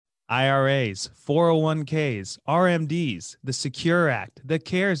IRAs, 401ks, RMDs, the Secure Act, the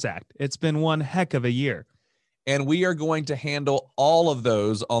CARES Act. It's been one heck of a year. And we are going to handle all of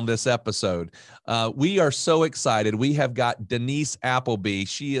those on this episode. We are so excited. We have got Denise Appleby.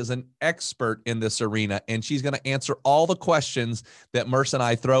 She is an expert in this arena, and she's going to answer all the questions that Merce and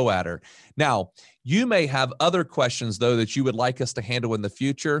I throw at her. Now, you may have other questions, though, that you would like us to handle in the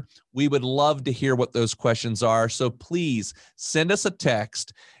future. We would love to hear what those questions are. So please send us a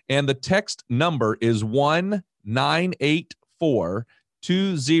text, and the text number is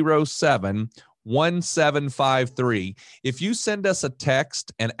 1-984-207-1753. If you send us a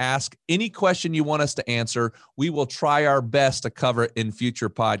text and ask any question you want us to answer, we will try our best to cover it in future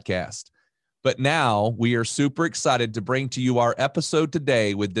podcasts. But now we are super excited to bring to you our episode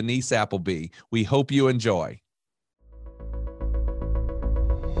today with Denise Appleby. We hope you enjoy.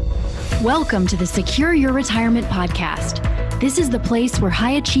 Welcome to the Secure Your Retirement podcast. This is the place where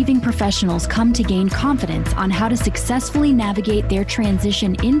high-achieving professionals come to gain confidence on how to successfully navigate their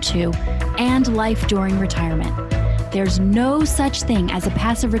transition into and life during retirement. There's no such thing as a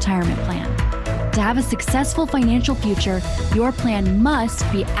passive retirement plan. To have a successful financial future, your plan must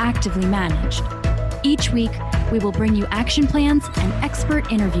be actively managed. Each week, we will bring you action plans and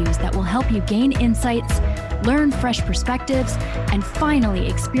expert interviews that will help you gain insights, learn fresh perspectives, and finally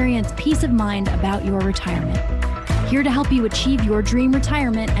experience peace of mind about your retirement. Here to help you achieve your dream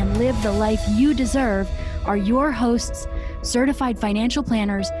retirement and live the life you deserve are your hosts, certified financial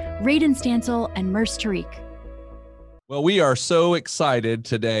planners, Radon Stancil and Merce Tariq. Well, we are so excited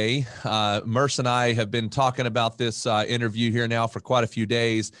today. Merce and I have been talking about this interview here now for quite a few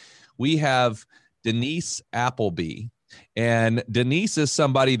days. We have Denise Appleby, and Denise is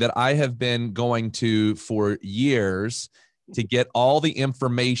somebody that I have been going to for years to get all the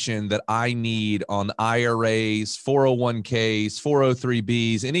information that I need on IRAs, 401ks,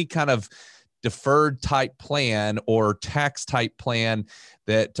 403bs, any kind of deferred type plan or tax type plan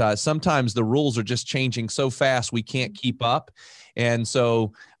that sometimes the rules are just changing so fast we can't keep up. And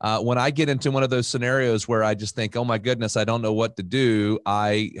so when I get into one of those scenarios where I just think, oh my goodness, I don't know what to do,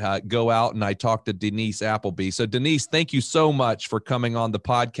 I go out and I talk to Denise Appleby. So Denise, thank you so much for coming on the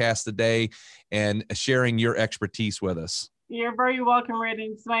podcast today and sharing your expertise with us. You're very welcome,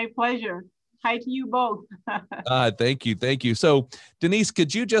 Radon. It's my pleasure. Hi to you both. Thank you. Thank you. So Denise,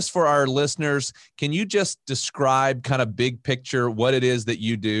 could you just, for our listeners, can you just describe kind of big picture what it is that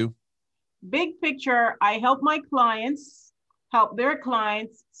you do? Big picture, I help my clients help their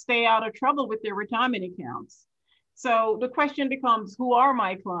clients stay out of trouble with their retirement accounts. So the question becomes, who are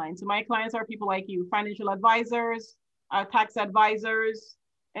my clients? My clients are people like you, financial advisors, tax advisors,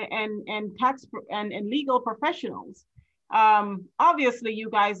 and tax and legal professionals. Obviously, you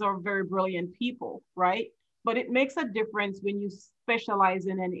guys are very brilliant people, right? But it makes a difference when you specialize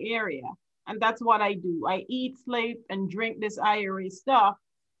in an area. And that's what I do. I eat, sleep, and drink this IRA stuff.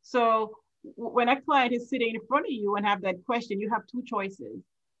 So when a client is sitting in front of you and have that question, you have two choices.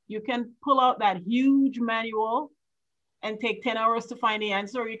 You can pull out that huge manual and take 10 hours to find the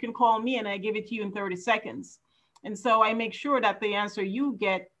answer, or you can call me and I give it to you in 30 seconds. And so I make sure that the answer you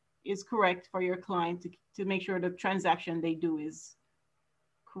get is correct for your client to make sure the transaction they do is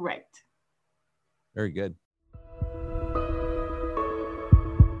correct. Very good.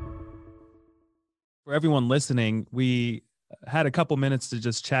 For everyone listening, we had a couple minutes to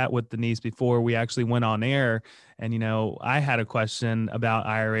just chat with Denise before we actually went on air. And, you know, I had a question about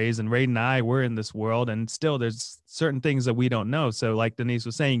IRAs, and Radon and I were in this world, and still there's certain things that we don't know. So like Denise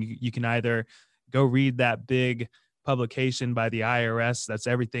was saying, you can either go read that big publication by the IRS that's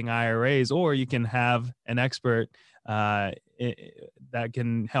everything IRAs, or you can have an expert that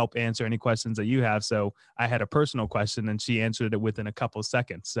can help answer any questions that you have. So I had a personal question and she answered it within a couple of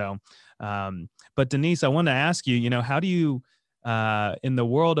seconds. So but Denise, I want to ask you, you know, how do you in the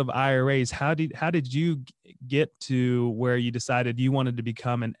world of IRAs, how did you get to where you decided you wanted to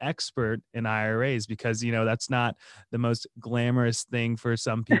become an expert in IRAs? Because, you know, that's not the most glamorous thing for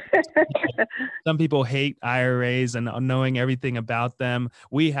some people. Some people hate IRAs and knowing everything about them.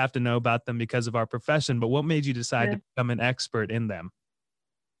 We have to know about them because of our profession. But what made you decide to become an expert in them?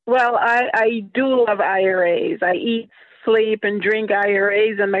 Well, I do love IRAs. I eat, sleep, and drink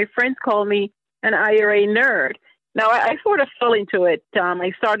IRAs, and my friends call me an IRA nerd. Now, I sort of fell into it.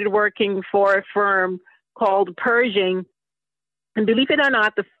 I started working for a firm called Pershing, and believe it or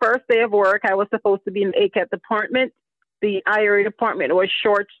not, the first day of work, I was supposed to be in the ACAT department. The IRA department was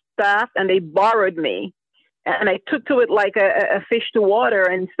short-staffed, and they borrowed me. And I took to it like a fish to water,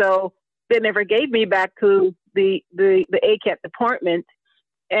 and so they never gave me back to the ACAT department.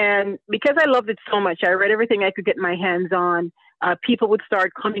 And because I loved it so much, I read everything I could get my hands on. People would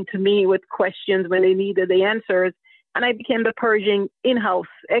start coming to me with questions when they needed the answers, and I became the Pershing in-house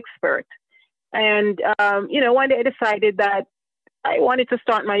expert. And, one day I decided that I wanted to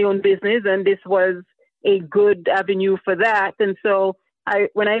start my own business, and this was a good avenue for that. And so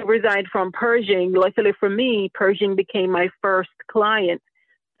when I resigned from Pershing, luckily for me, Pershing became my first client.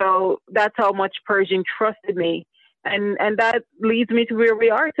 So that's how much Pershing trusted me. And that leads me to where we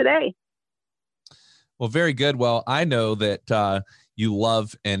are today. Well, very good. Well, I know that you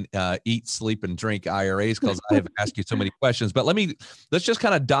love and eat, sleep, and drink IRAs because I have asked you so many questions. But let's just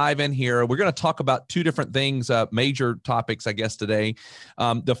kind of dive in here. We're going to talk about two different things, major topics, I guess, today.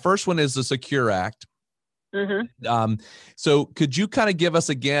 The first one is the Secure Act. Mm-hmm. So could you kind of give us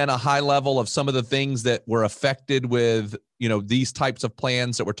again a high level of some of the things that were affected with, these types of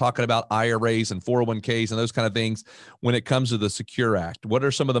plans that we're talking about, IRAs and 401ks and those kind of things when it comes to the Secure Act? What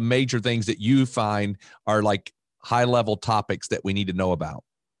are some of the major things that you find are like high level topics that we need to know about?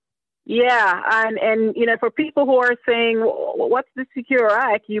 Yeah. And for people who are saying, what's the Secure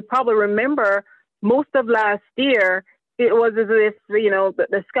Act? You probably remember most of last year, it was as if,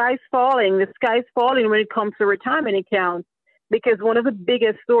 the sky's falling. The sky's falling when it comes to retirement accounts, because one of the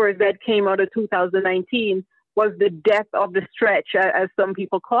biggest stories that came out of 2019 was the death of the stretch, as some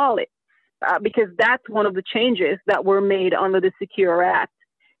people call it, because that's one of the changes that were made under the Secure Act.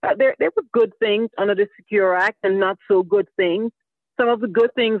 There were good things under the Secure Act and not so good things. Some of the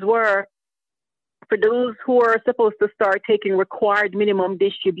good things were for those who are supposed to start taking required minimum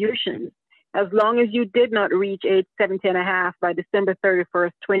distributions. As long as you did not reach age 70.5 by December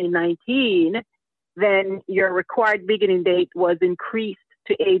 31st, 2019, then your required beginning date was increased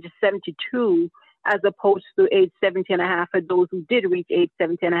to age 72, as opposed to age 70.5 for those who did reach age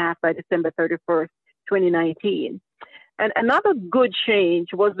 70.5 by December 31st, 2019. And another good change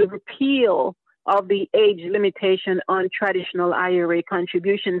was the repeal of the age limitation on traditional IRA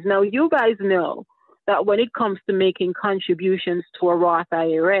contributions. Now, you guys know that when it comes to making contributions to a Roth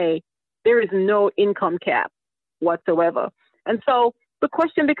IRA, there is no income cap whatsoever. And so the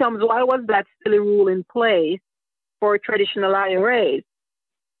question becomes, why was that silly rule in place for traditional IRAs?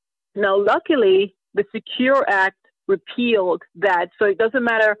 Now, luckily, the Secure Act repealed that. So it doesn't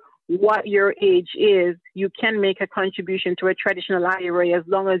matter what your age is, you can make a contribution to a traditional IRA as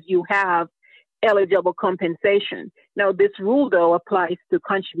long as you have eligible compensation. Now, this rule, though, applies to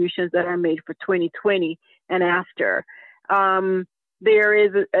contributions that are made for 2020 and after. There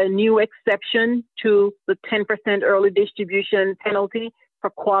is a new exception to the 10% early distribution penalty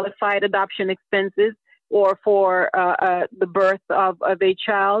for qualified adoption expenses or for the birth of a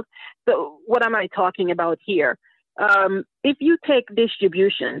child. So what am I talking about here? If you take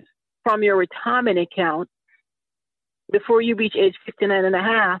distributions from your retirement account before you reach age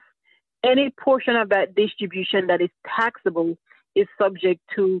 59.5, any portion of that distribution that is taxable is subject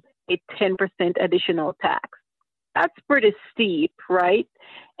to a 10% additional tax. That's pretty steep, right?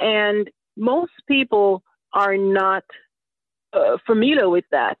 And most people are not familiar with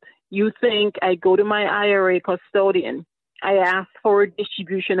that. You think, I go to my IRA custodian, I ask for a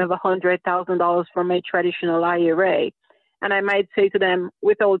distribution of $100,000 from my traditional IRA, and I might say to them,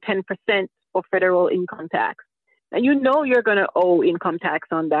 withhold 10% for federal income tax. And you're going to owe income tax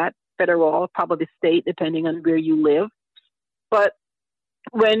on that, federal, probably state, depending on where you live. But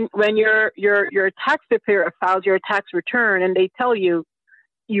when your tax preparer files your tax return and they tell you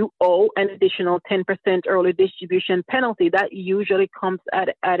you owe an additional 10% early distribution penalty, that usually comes as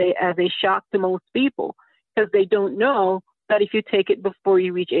a shock to most people, because they don't know that if you take it before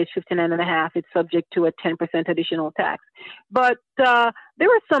you reach age 59.5, it's subject to a 10% additional tax. But there are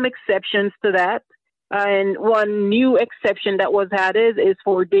some exceptions to that. And one new exception that was added is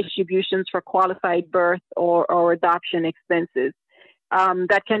for distributions for qualified birth or adoption expenses.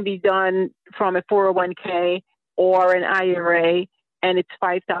 That can be done from a 401k or an IRA, and it's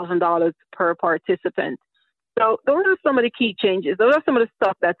 $5,000 per participant. So those are some of the key changes. Those are some of the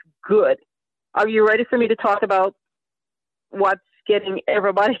stuff that's good. Are you ready for me to talk about what's getting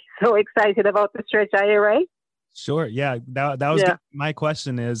everybody so excited about the Stretch IRA? Sure. Yeah. That was my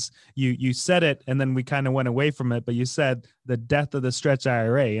question is you said it and then we kind of went away from it, but you said the death of the Stretch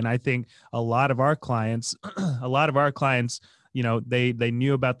IRA. And I think a lot of our clients, they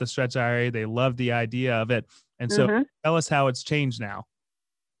knew about the Stretch IRA. They loved the idea of it. And so tell us how it's changed now.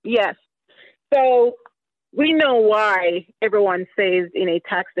 Yes. So we know why everyone saves in a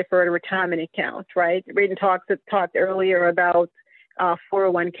tax-deferred retirement account, right? Braden talked earlier about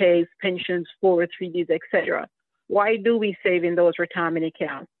 401ks, pensions, 403bs, etc. Why do we save in those retirement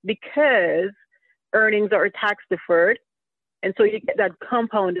accounts? Because earnings are tax-deferred, and so you get that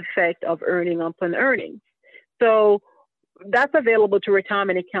compound effect of earning upon earning. So that's available to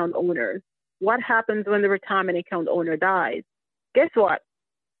retirement account owners. What happens when the retirement account owner dies? Guess what?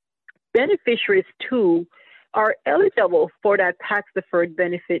 Beneficiaries too are eligible for that tax deferred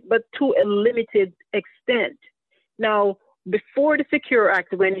benefit, but to a limited extent. Now, before the Secure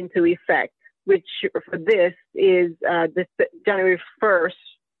Act went into effect, which for this is January 1st,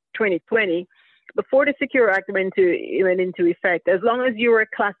 2020, before the Secure Act went into effect, as long as you were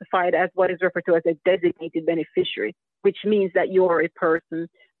classified as what is referred to as a designated beneficiary, which means that you are a person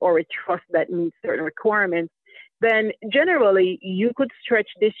or a trust that meets certain requirements, then generally you could stretch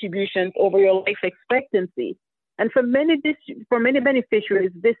distributions over your life expectancy. And for many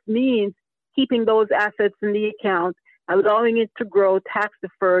beneficiaries, this means keeping those assets in the account, allowing it to grow tax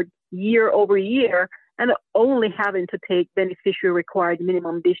deferred year over year, and only having to take beneficiary required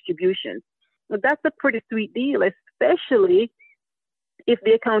minimum distributions. Well, that's a pretty sweet deal, especially if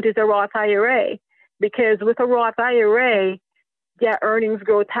the account is a Roth IRA, because with a Roth IRA, earnings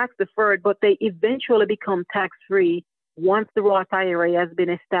grow tax deferred, but they eventually become tax free once the Roth IRA has been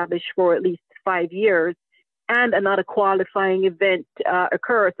established for at least 5 years and another qualifying event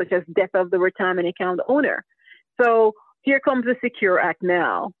occurs, such as death of the retirement account owner. So here comes the Secure Act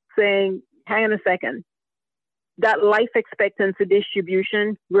now saying, hang on a second, that life expectancy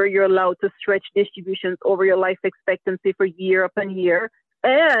distribution where you're allowed to stretch distributions over your life expectancy for year upon year.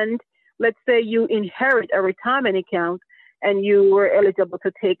 And let's say you inherit a retirement account and you were eligible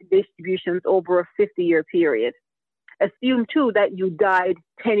to take distributions over a 50-year period. Assume too that you died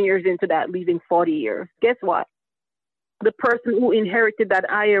 10 years into that, leaving 40 years. Guess what? The person who inherited that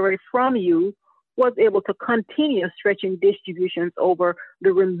IRA from you was able to continue stretching distributions over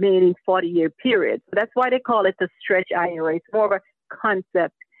the remaining 40-year period. So that's why they call it the stretch IRA. It's more of a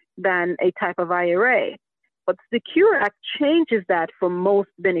concept than a type of IRA. But the Secure Act changes that for most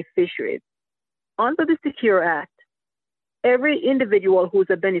beneficiaries. Under the Secure Act, every individual who's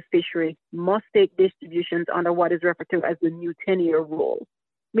a beneficiary must take distributions under what is referred to as the new 10-year rule,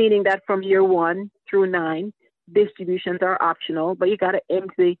 meaning that from year 1 through 9, distributions are optional, but you got to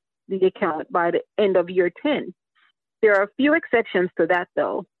empty the account by the end of year 10. There are a few exceptions to that,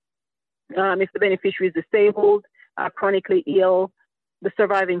 though. If the beneficiary is disabled, chronically ill, the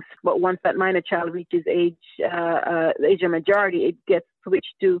surviving, but once that minor child reaches age of majority, it gets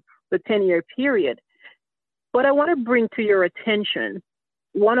switched to the 10-year period. But I want to bring to your attention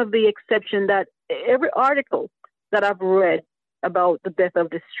one of the exceptions that every article that I've read about the death of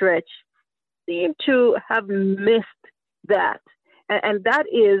the stretch seem to have missed that. And that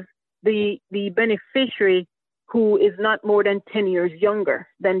is the beneficiary who is not more than 10 years younger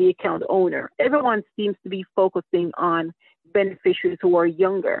than the account owner. Everyone seems to be focusing on beneficiaries who are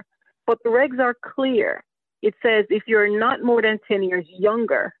younger. But the regs are clear. It says if you're not more than 10 years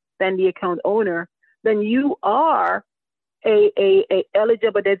younger than the account owner, then you are a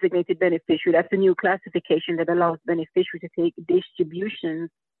eligible designated beneficiary. That's a new classification that allows beneficiaries to take distributions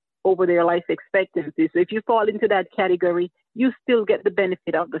over their life expectancy. So if you fall into that category, you still get the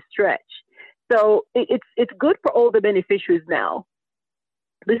benefit of the stretch. So it's good for all the beneficiaries now.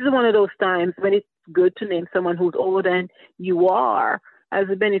 This is one of those times when it's good to name someone who's older than you are as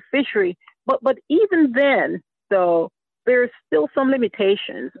a beneficiary. But even then, though, there's still some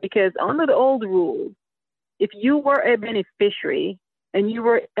limitations, because under the old rules, if you were a beneficiary and you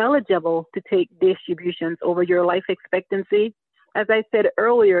were eligible to take distributions over your life expectancy, as I said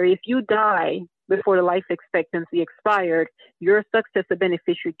earlier, if you die before the life expectancy expired, your successor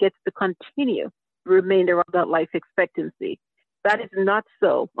beneficiary gets to continue the remainder of that life expectancy. That is not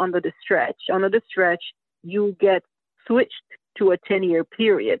so under the stretch. Under the stretch, you get switched to a 10-year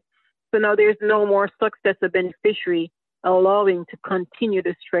period. So now there's no more successor beneficiary allowing to continue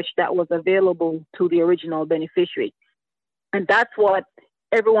the stretch that was available to the original beneficiary. And that's what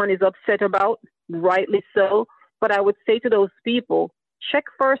everyone is upset about, rightly so. But I would say to those people, check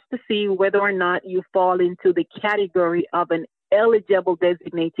first to see whether or not you fall into the category of an eligible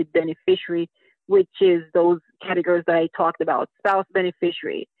designated beneficiary, which is those categories that I talked about: spouse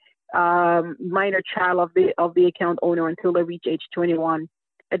beneficiary, minor child of the account owner until they reach age 21,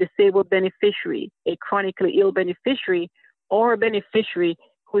 a disabled beneficiary, a chronically ill beneficiary, or a beneficiary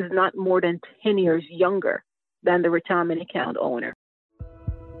who is not more than 10 years younger than the retirement account owner.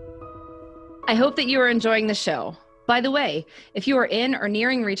 I hope that you are enjoying the show. By the way, if you are in or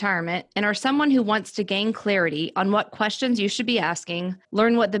nearing retirement and are someone who wants to gain clarity on what questions you should be asking,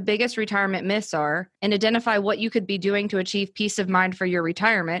 learn what the biggest retirement myths are, and identify what you could be doing to achieve peace of mind for your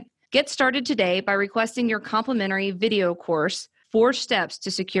retirement, get started today by requesting your complimentary video course, 4 Steps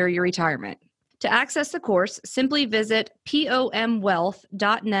to Secure Your Retirement. To access the course, simply visit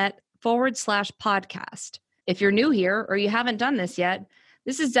pomwealth.net/podcast. If you're new here or you haven't done this yet,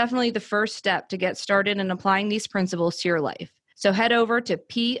 this is definitely the first step to get started in applying these principles to your life. So head over to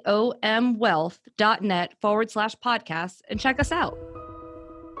pomwealth.net/podcast and check us out.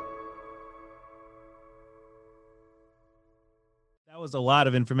 That was a lot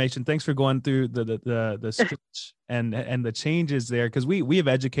of information. Thanks for going through the stretch and the changes there, because we have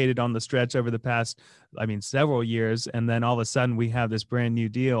educated on the stretch over the past, several years, and then all of a sudden we have this brand new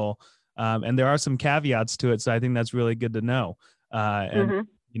deal, and there are some caveats to it. So I think that's really good to know, and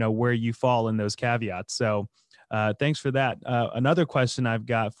where you fall in those caveats. So thanks for that. Another question I've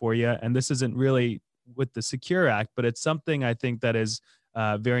got for you, and this isn't really with the Secure Act, but it's something I think that is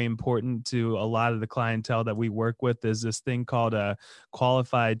very important to a lot of the clientele that we work with, is this thing called a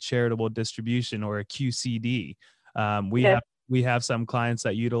qualified charitable distribution, or a QCD. We have some clients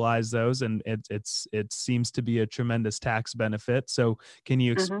that utilize those, and it seems to be a tremendous tax benefit. So can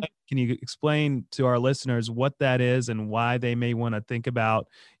you explain to our listeners what that is and why they may want to think about,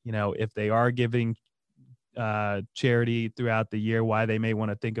 if they are giving charity throughout the year, why they may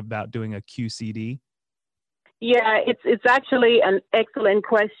want to think about doing a QCD? Yeah, it's actually an excellent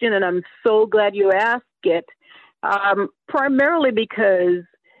question, and I'm so glad you asked it. Primarily because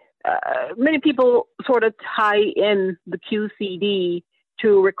many people sort of tie in the QCD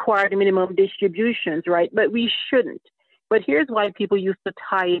to required minimum distributions, right? But we shouldn't. But here's why people used to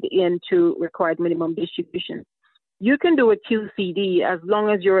tie it into required minimum distributions. You can do a QCD as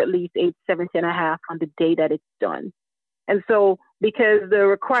long as you're at least age 17.5 on the day that it's done. And so, because the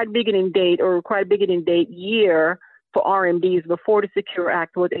required beginning date year for RMDs before the Secure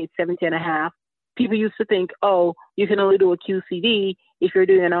Act was age 17.5, people used to think, oh, you can only do a QCD if you're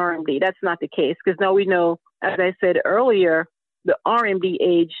doing an RMD. That's not the case, because now we know, as I said earlier, the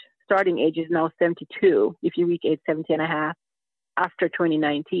RMD starting age is now 72 if you reach age 17.5 after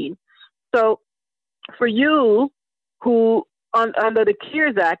 2019. So for you who, under the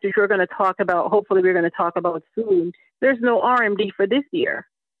CARES Act, which hopefully we're going to talk about soon, there's no RMD for this year,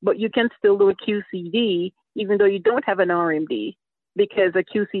 but you can still do a QCD even though you don't have an RMD, because a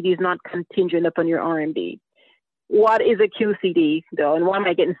QCD is not contingent upon your RMD. What is a QCD, though, and why am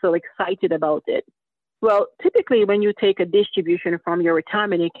I getting so excited about it? Well, typically when you take a distribution from your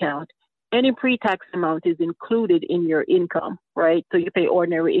retirement account, any pre-tax amount is included in your income, right? So you pay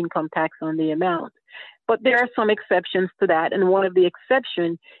ordinary income tax on the amount. But there are some exceptions to that. And one of the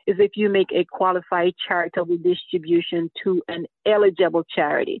exceptions is if you make a qualified charitable distribution to an eligible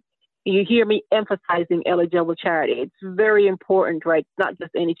charity. You hear me emphasizing eligible charity. It's very important, right? Not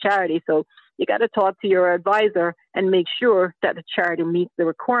just any charity. So you got to talk to your advisor and make sure that the charity meets the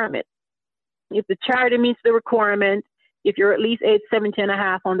requirement. If the charity meets the requirement, if you're at least age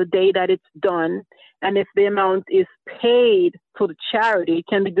 17.5 on the day that it's done, and if the amount is paid to the charity, it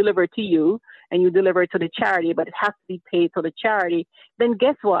can be delivered to you, and you deliver it to the charity, but it has to be paid to the charity, then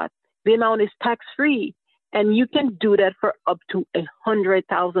guess what? The amount is tax-free, and you can do that for up to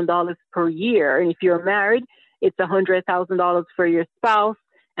 $100,000 per year. And if you're married, it's $100,000 for your spouse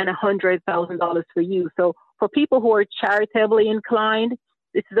and $100,000 for you. So for people who are charitably inclined,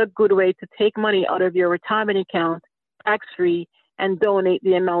 this is a good way to take money out of your retirement account tax-free and donate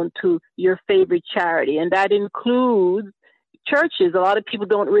the amount to your favorite charity. And that includes churches. A lot of people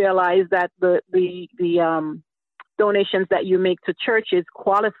don't realize that the donations that you make to churches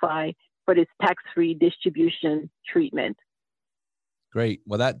qualify for this tax-free distribution treatment. Great.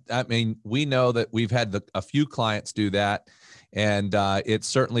 Well, we know that we've had a few clients do that, and it's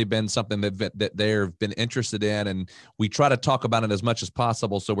certainly been something that they've been interested in, and we try to talk about it as much as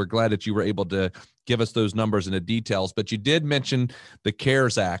possible. So we're glad that you were able to give us those numbers and the details. But you did mention the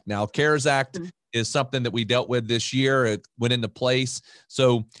CARES Act. Now, CARES Act is something that we dealt with this year. It went into place.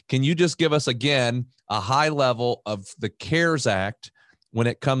 So can you just give us, again, a high level of the CARES Act when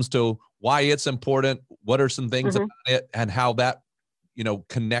it comes to why it's important, what are some things about it, and how that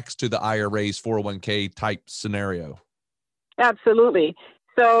connects to the IRA's 401k type scenario? Absolutely.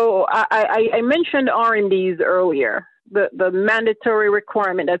 So I mentioned RMDs earlier, the mandatory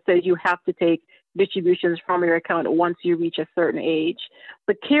requirement that says you have to take distributions from your account once you reach a certain age.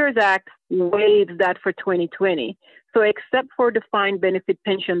 The CARES Act waives that for 2020. So except for defined benefit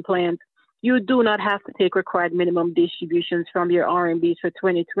pension plans, you do not have to take required minimum distributions from your RMDs for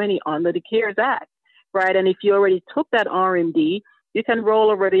 2020 under the CARES Act, right? And if you already took that RMD, you can roll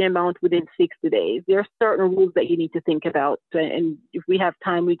over the amount within 60 days. There are certain rules that you need to think about. And if we have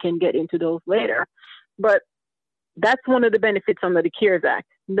time, we can get into those later. But that's one of the benefits under the CARES Act,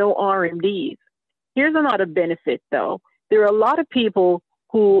 no RMDs. Here's another benefit, though. There are a lot of people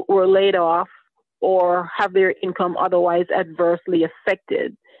who were laid off or have their income otherwise adversely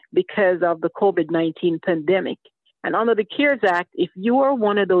affected, because of the COVID-19 pandemic. And under the CARES Act, if you are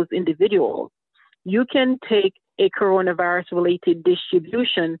one of those individuals, you can take a coronavirus-related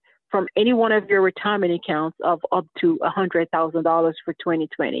distribution from any one of your retirement accounts of up to $100,000 for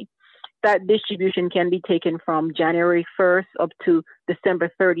 2020. That distribution can be taken from January 1st up to December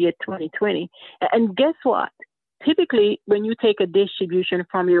 30th, 2020. And guess what? Typically, when you take a distribution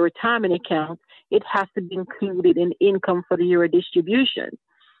from your retirement account, it has to be included in income for the year of distribution.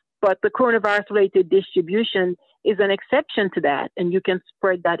 But the coronavirus-related distribution is an exception to that, and you can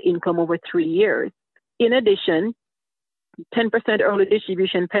spread that income over 3 years. In addition, 10% early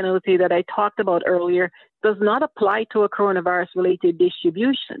distribution penalty that I talked about earlier does not apply to a coronavirus-related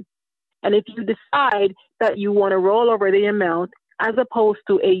distribution. And if you decide that you want to roll over the amount, as opposed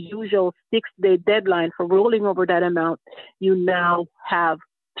to a usual 6-day deadline for rolling over that amount, you now have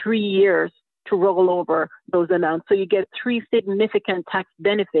 3 years to roll over those amounts. So you get 3 significant tax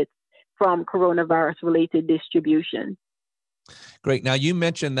benefits from coronavirus-related distribution. Great. Now, you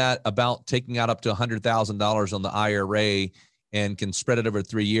mentioned that about taking out up to $100,000 on the IRA and can spread it over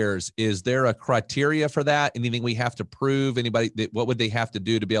 3 years. Is there a criteria for that? Anything we have to prove? What would they have to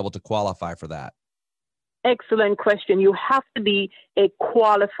do to be able to qualify for that? Excellent question. You have to be a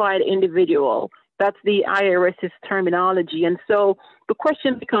qualified individual. That's the IRS's terminology. And so the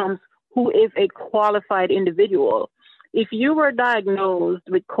question becomes, who is a qualified individual? If you were diagnosed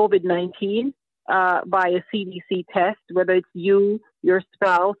with COVID-19 by a CDC test, whether it's you, your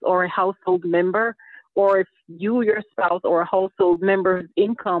spouse, or a household member, or if you, your spouse, or a household member's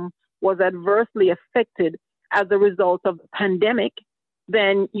income was adversely affected as a result of the pandemic,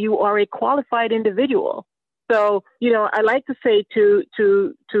 then you are a qualified individual. So, I like to say to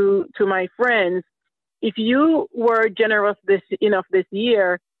my friends, if you were generous enough this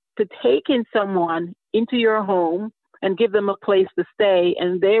year to take in someone into your home and give them a place to stay,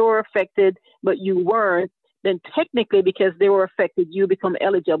 and they were affected, but you weren't, then technically, because they were affected, you become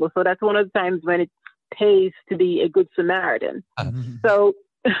eligible. So that's one of the times when it pays to be a good Samaritan. So,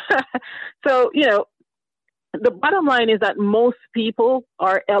 the bottom line is that most people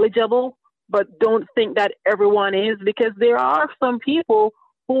are eligible, but don't think that everyone is, because there are some people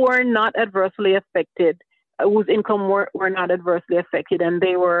who are not adversely affected, whose income were not adversely affected, and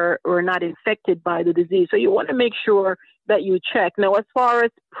they were not infected by the disease. So you want to make sure that you check. Now, as far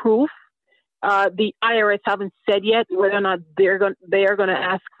as proof, the IRS haven't said yet whether or not they are going to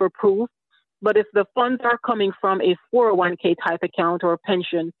ask for proof. But if the funds are coming from a 401k type account or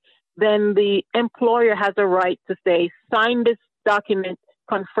pension, then the employer has a right to say, sign this document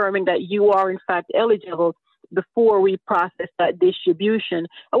confirming that you are in fact eligible before we process that distribution.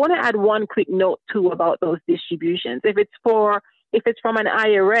 I want to add one quick note too about those distributions. If it's from an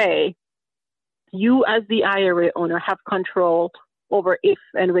IRA, you as the IRA owner have control over if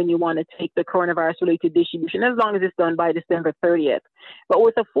and when you want to take the coronavirus-related distribution, as long as it's done by December 30th. But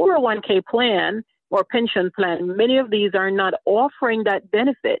with a 401k plan or pension plan, many of these are not offering that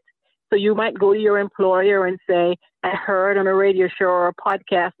benefit. So you might go to your employer and say, I heard on a radio show or a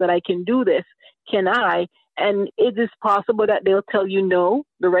podcast that I can do this. Can I? And it is possible that they'll tell you no,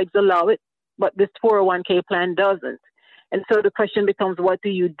 the regs allow it, but this 401k plan doesn't. And so the question becomes, what do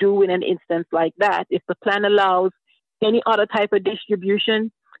you do in an instance like that? If the plan allows any other type of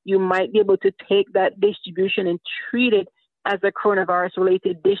distribution, you might be able to take that distribution and treat it as a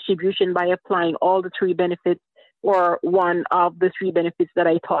coronavirus-related distribution by applying all the 3 benefits or one of the 3 benefits that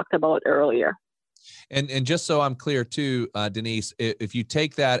I talked about earlier. And just so I'm clear too, Denise, if you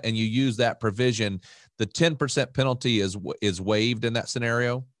take that and you use that provision, the 10% penalty is waived in that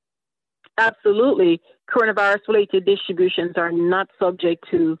scenario? Absolutely. Coronavirus-related distributions are not subject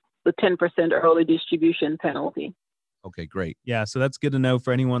to the 10% early distribution penalty. Okay, great. Yeah, so that's good to know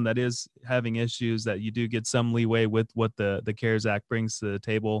for anyone that is having issues, that you do get some leeway with what the CARES Act brings to the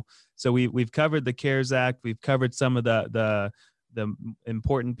table. So we've covered the CARES Act, we've covered some of the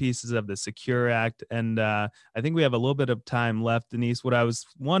important pieces of the Secure Act, and I think we have a little bit of time left, Denise. What I was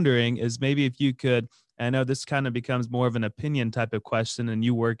wondering is maybe if you could, I know this kind of becomes more of an opinion type of question, and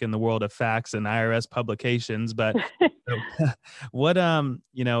you work in the world of facts and IRS publications, but what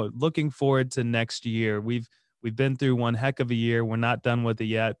looking forward to next year, We've been through one heck of a year. We're not done with it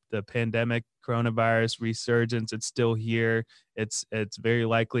yet. The pandemic, coronavirus resurgence, it's still here. It's very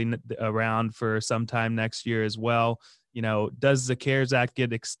likely around for some time next year as well. Does the CARES Act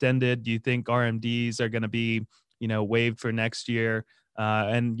get extended? Do you think RMDs are going to be, waived for next year?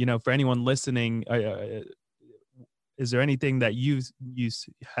 And for anyone listening, is there anything that you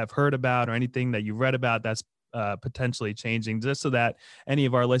have heard about or anything that you've read about that's potentially changing, just so that any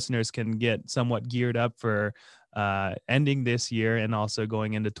of our listeners can get somewhat geared up for ending this year and also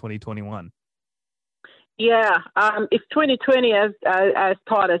going into 2021? Yeah, if 2020 has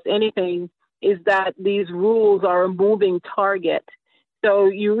taught us anything, is that these rules are a moving target. So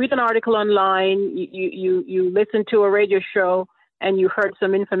you read an article online, you listen to a radio show, and you heard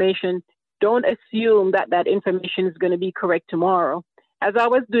some information. Don't assume that that information is going to be correct tomorrow. As I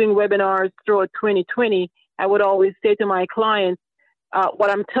was doing webinars throughout 2020, I would always say to my clients,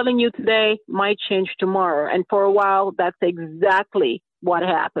 what I'm telling you today might change tomorrow. And for a while, that's exactly what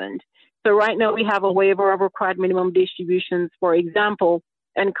happened. So right now we have a waiver of required minimum distributions, for example,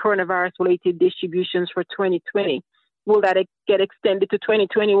 and coronavirus-related distributions for 2020. Will that get extended to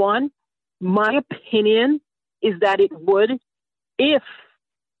 2021? My opinion is that it would, if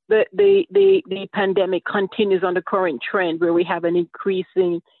the pandemic continues on the current trend where we have an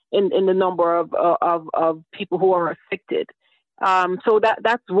increasing in the number of people who are affected. So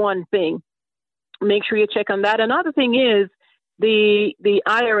that's one thing. Make sure you check on that. Another thing is the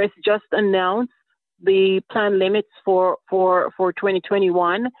IRS just announced the plan limits for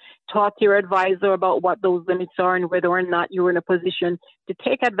 2021. Talk to your advisor about what those limits are and whether or not you're in a position to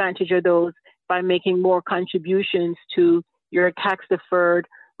take advantage of those by making more contributions to your tax-deferred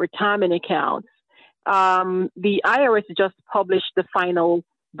retirement accounts. The IRS just published the final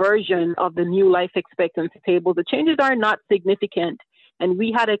version of the new life expectancy table. The changes are not significant, and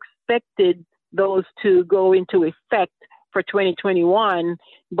we had expected those to go into effect for 2021,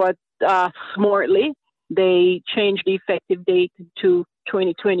 but smartly, they changed the effective date to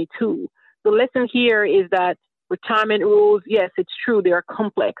 2022. The lesson here is that retirement rules, yes, it's true, they are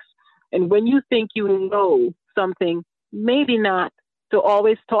complex. And when you think you know something, maybe not. So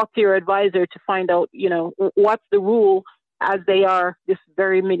always talk to your advisor to find out, what's the rule as they are this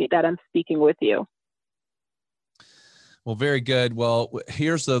very minute that I'm speaking with you. Well, very good. Well,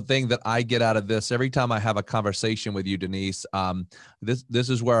 here's the thing that I get out of this every time I have a conversation with you, Denise. This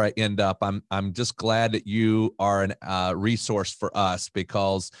is where I end up. I'm just glad that you are a resource for us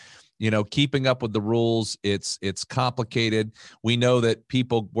because, keeping up with the rules, it's complicated. We know that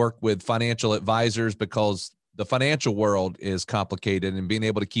people work with financial advisors because the financial world is complicated, and being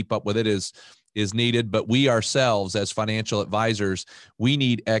able to keep up with it is needed. But we ourselves, as financial advisors, we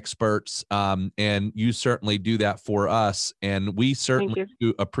need experts, and you certainly do that for us. And we certainly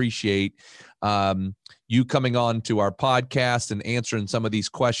do appreciate you coming on to our podcast and answering some of these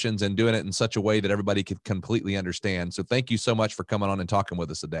questions and doing it in such a way that everybody could completely understand. So thank you so much for coming on and talking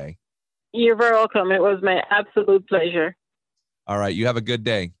with us today. You're very welcome. It was my absolute pleasure. All right. You have a good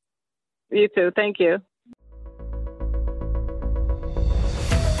day. You too. Thank you.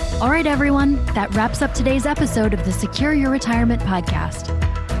 All right, everyone, that wraps up today's episode of the Secure Your Retirement podcast.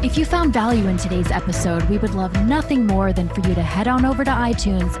 If you found value in today's episode, we would love nothing more than for you to head on over to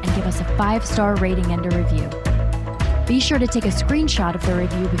iTunes and give us a 5-star rating and a review. Be sure to take a screenshot of the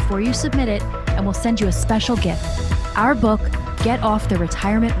review before you submit it, and we'll send you a special gift, our book, Get Off the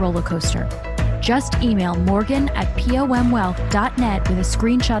Retirement Roller Coaster. Just email morgan@pomwealth.net with a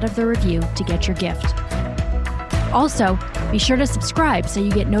screenshot of the review to get your gift. Also, be sure to subscribe so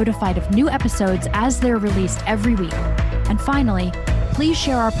you get notified of new episodes as they're released every week. And finally, please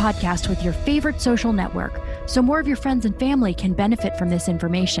share our podcast with your favorite social network so more of your friends and family can benefit from this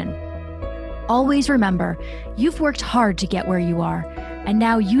information. Always remember, you've worked hard to get where you are, and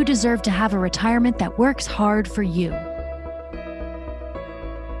now you deserve to have a retirement that works hard for you.